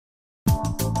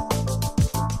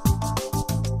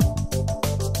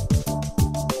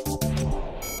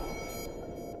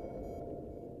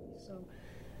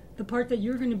The part that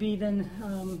you're going to be then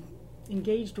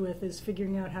engaged with is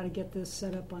figuring out how to get this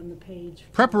set up on the page.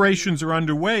 Preparations are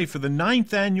underway for the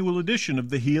 9th annual edition of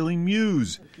the Healing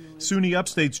Muse, SUNY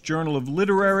Upstate's Journal of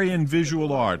Literary and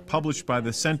Visual Art, published by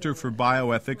the Center for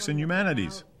Bioethics and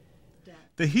Humanities.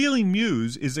 The Healing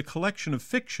Muse is a collection of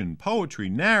fiction, poetry,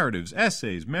 narratives,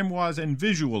 essays, memoirs, and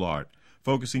visual art,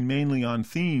 focusing mainly on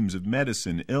themes of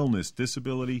medicine, illness,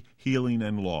 disability, healing,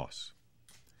 and loss.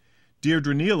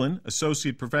 Deirdre Nealon,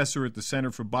 Associate Professor at the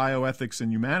Center for Bioethics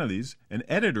and Humanities and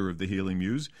editor of the Healing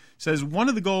Muse, says one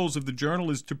of the goals of the journal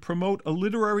is to promote a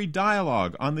literary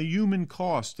dialogue on the human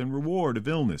cost and reward of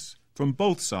illness from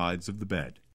both sides of the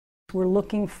bed. We're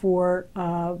looking for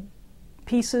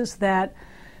pieces that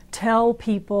tell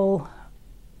people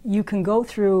you can go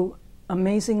through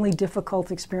amazingly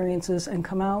difficult experiences and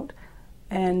come out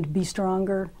and be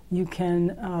stronger. You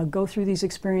can go through these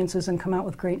experiences and come out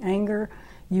with great anger.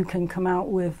 You can come out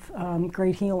with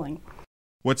great healing.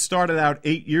 What started out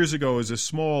 8 years ago as a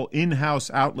small in-house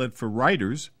outlet for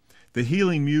writers, the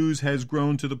Healing Muse has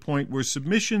grown to the point where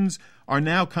submissions are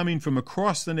now coming from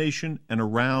across the nation and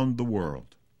around the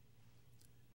world.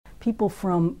 People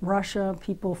from Russia,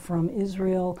 people from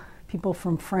Israel, people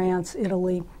from France,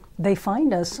 Italy, they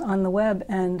find us on the web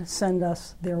and send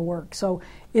us their work. So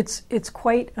it's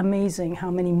quite amazing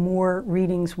how many more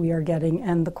readings we are getting,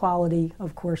 and the quality,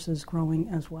 of course, is growing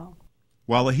as well.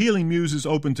 While the Healing Muse is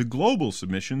open to global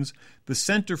submissions, the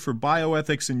Center for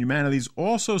Bioethics and Humanities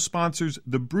also sponsors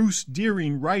the Bruce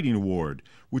Deering Writing Award,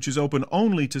 which is open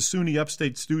only to SUNY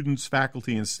Upstate students,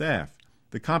 faculty, and staff.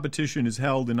 The competition is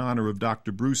held in honor of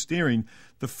Dr. Bruce Deering,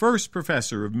 the first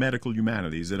professor of medical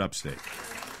humanities at Upstate.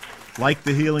 Like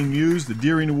the Healing Muse, the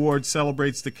Deering Award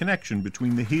celebrates the connection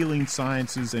between the healing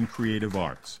sciences and creative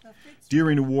arts.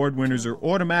 Deering Award winners are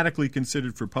automatically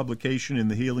considered for publication in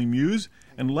the Healing Muse,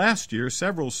 and last year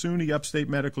several SUNY Upstate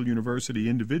Medical University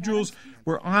individuals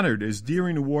were honored as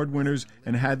Deering Award winners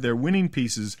and had their winning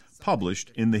pieces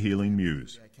published in the Healing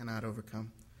Muse. I cannot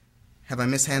overcome. Have I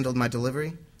mishandled my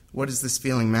delivery? What is this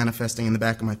feeling manifesting in the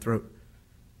back of my throat?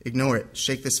 Ignore it.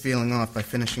 Shake this feeling off by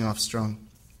finishing off strong.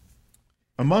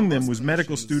 Among them was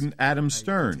medical student Adam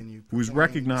Stern, who was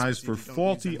recognized for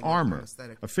Faulty Armor,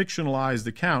 a fictionalized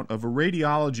account of a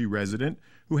radiology resident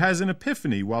who has an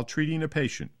epiphany while treating a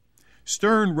patient.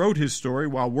 Stern wrote his story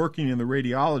while working in the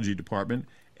radiology department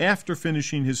after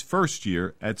finishing his first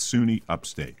year at SUNY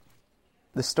Upstate.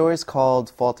 The story is called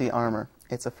Faulty Armor.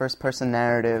 It's a first-person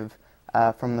narrative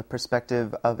from the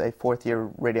perspective of a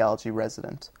fourth-year radiology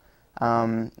resident.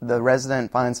 The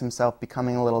resident finds himself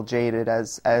becoming a little jaded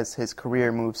as his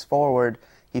career moves forward.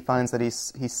 He finds that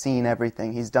he's seen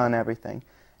everything, he's done everything,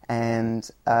 and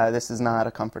this is not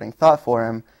a comforting thought for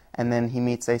him. And then he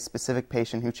meets a specific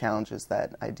patient who challenges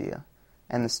that idea.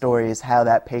 And the story is how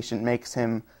that patient makes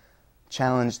him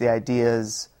challenge the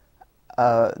ideas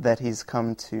that he's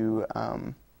come to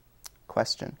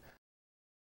question.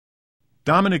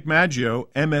 Dominic Maggio,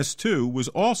 MS2, was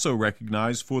also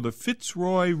recognized for the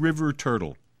Fitzroy River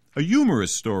Turtle, a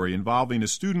humorous story involving a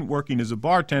student working as a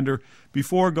bartender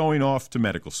before going off to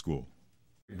medical school.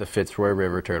 The Fitzroy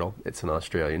River Turtle, it's an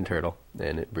Australian turtle,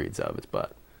 and it breeds out of its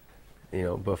butt. You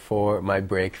know, before my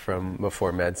break from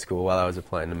before med school, while I was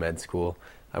applying to med school,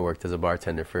 I worked as a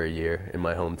bartender for a year in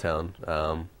my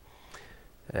hometown.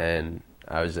 And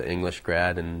I was an English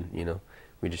grad, and, you know,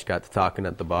 we just got to talking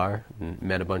at the bar and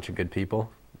met a bunch of good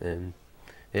people, and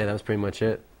yeah, that was pretty much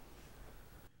it.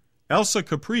 Elsa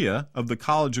Capria of the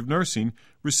College of Nursing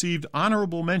received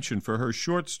honorable mention for her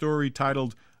short story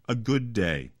titled A Good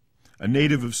Day. A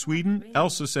native of Sweden,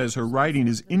 Elsa says her writing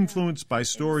is influenced by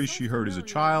stories she heard as a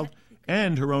child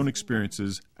and her own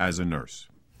experiences as a nurse.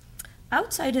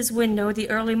 Outside his window, the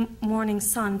early morning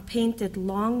sun painted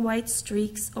long white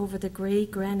streaks over the gray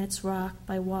granite rock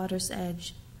by water's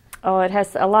edge. Oh, it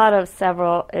has a lot of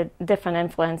several different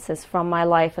influences from my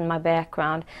life and my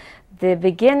background. The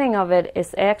beginning of it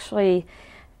is actually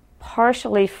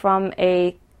partially from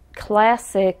a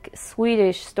classic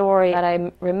Swedish story that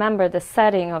I remember the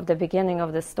setting of the beginning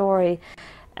of the story.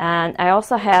 And I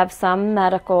also have some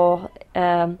medical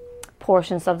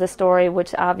portions of the story,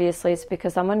 which obviously is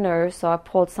because I'm a nurse, so I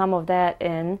pulled some of that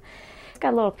in. It's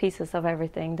got little pieces of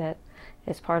everything that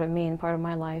is part of me and part of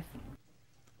my life.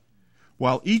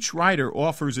 While each writer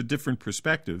offers a different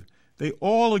perspective, they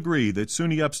all agree that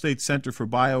SUNY Upstate Center for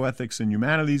Bioethics and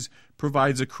Humanities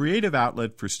provides a creative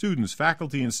outlet for students,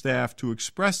 faculty, and staff to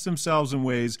express themselves in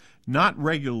ways not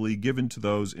regularly given to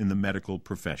those in the medical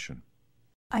profession.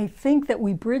 I think that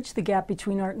we bridge the gap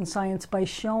between art and science by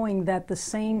showing that the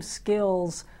same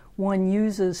skills one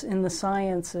uses in the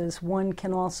sciences, one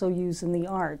can also use in the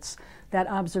arts. That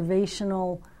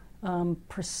observational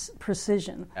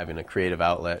precision. Having a creative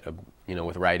outlet,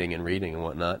 with writing and reading and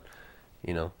whatnot,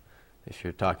 if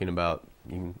you're talking about,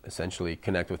 you can essentially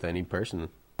connect with any person.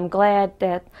 I'm glad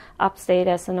that Upstate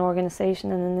as an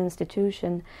organization and an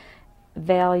institution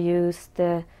values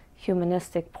the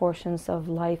humanistic portions of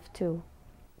life too.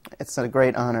 It's a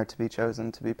great honor to be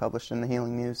chosen to be published in the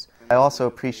Healing Muse. I also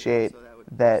appreciate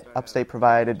that Upstate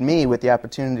provided me with the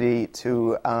opportunity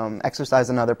to exercise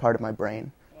another part of my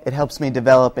brain. It helps me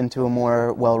develop into a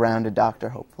more well-rounded doctor,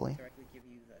 hopefully.